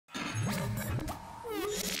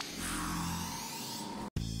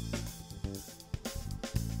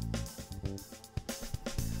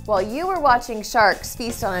While you were watching sharks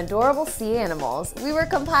feast on adorable sea animals, we were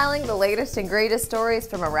compiling the latest and greatest stories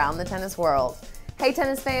from around the tennis world. Hey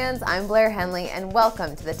tennis fans, I'm Blair Henley and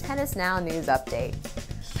welcome to the Tennis Now News Update.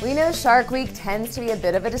 We know Shark Week tends to be a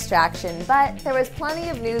bit of a distraction, but there was plenty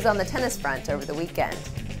of news on the tennis front over the weekend.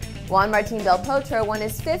 Juan Martín del Potro won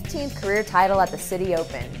his 15th career title at the City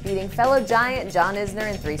Open, beating fellow giant John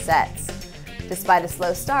Isner in 3 sets. Despite a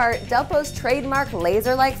slow start, Delpo's trademark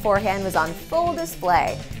laser-like forehand was on full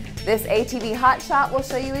display. This ATV hotshot will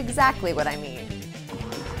show you exactly what I mean.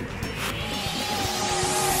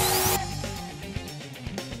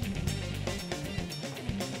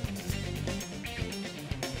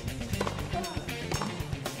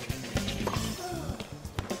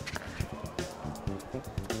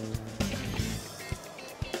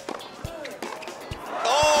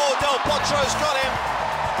 Oh, Del Potro's got him.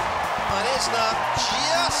 And Isner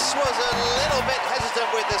just was a little bit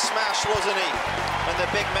hesitant with the smash, wasn't he? When the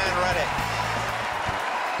big man read it.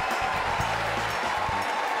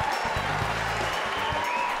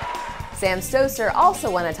 Sam Stosur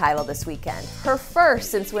also won a title this weekend, her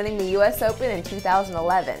first since winning the US Open in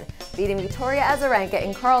 2011, beating Victoria Azarenka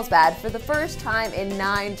in Carlsbad for the first time in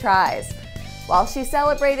 9 tries. While she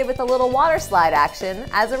celebrated with a little water slide action,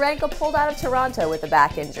 Azarenka pulled out of Toronto with a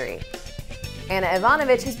back injury. Ana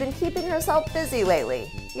Ivanovic has been keeping herself busy lately.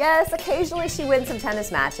 Yes, occasionally she wins some tennis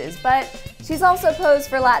matches, but she's also posed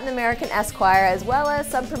for Latin American Esquire as well as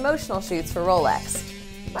some promotional shoots for Rolex.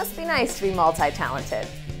 Must be nice to be multi-talented.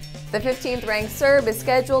 The 15th ranked Serb is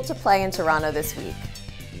scheduled to play in Toronto this week.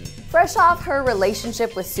 Fresh off her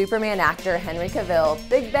relationship with Superman actor Henry Cavill,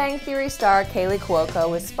 Big Bang Theory star Kaley Cuoco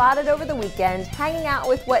was spotted over the weekend hanging out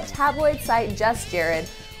with what tabloid site Just Jared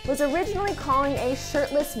was originally calling a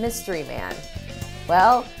shirtless mystery man.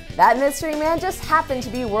 Well, that mystery man just happened to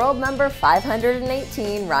be world number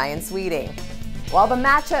 518, Ryan Sweeting. While the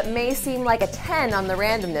matchup may seem like a 10 on the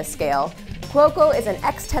randomness scale, Cuoco is an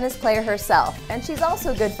ex-tennis player herself, and she's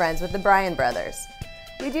also good friends with the Bryan brothers.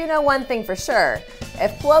 We do know one thing for sure.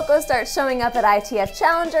 If Cuoco starts showing up at ITF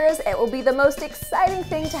Challengers, it will be the most exciting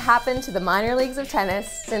thing to happen to the minor leagues of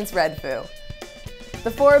tennis since Red Foo. The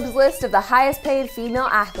Forbes list of the highest paid female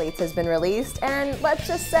athletes has been released, and let's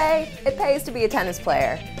just say it pays to be a tennis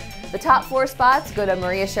player. The top 4 spots go to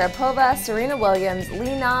Maria Sharapova, Serena Williams,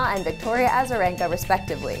 Li Na, and Victoria Azarenka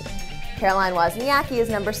respectively. Caroline Wozniacki is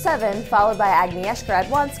number 7, followed by Agnieszka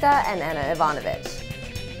Radwanska and Ana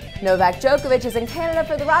Ivanovic. Novak Djokovic is in Canada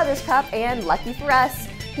for the Rogers Cup, and lucky for us,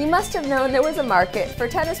 he must have known there was a market for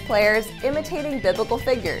tennis players imitating biblical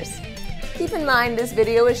figures. Keep in mind this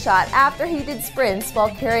video was shot after he did sprints while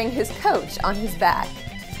carrying his coach on his back.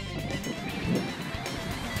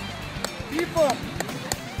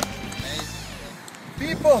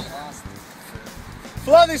 People,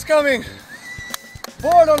 flood is coming.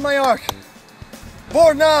 Board on my arc.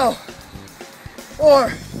 Board now.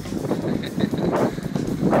 Or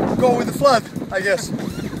go with the flood, I guess.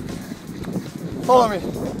 Follow me.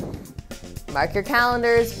 Mark your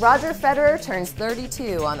calendars, Roger Federer turns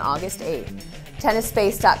 32 on August 8th.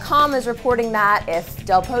 TennisSpace.com is reporting that if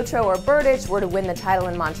Del Potro or Berdych were to win the title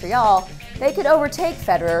in Montreal, they could overtake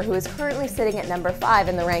Federer, who is currently sitting at number 5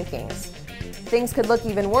 in the rankings. Things could look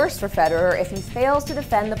even worse for Federer if he fails to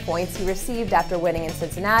defend the points he received after winning in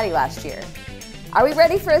Cincinnati last year. Are we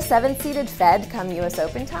ready for a 7-seeded Fed come US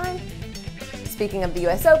Open time? Speaking of the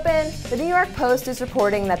US Open, the New York Post is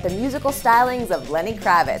reporting that the musical stylings of Lenny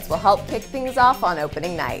Kravitz will help kick things off on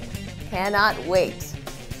opening night. Cannot wait.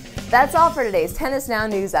 That's all for today's Tennis Now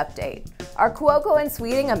News Update. Are Cuoco and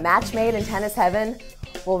Sweeting a match made in tennis heaven?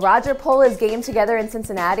 Will Roger pull his game together in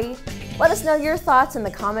Cincinnati? Let us know your thoughts in the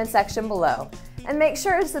comment section below. And make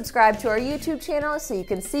sure to subscribe to our YouTube channel so you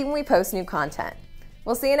can see when we post new content.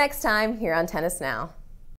 We'll see you next time here on Tennis Now.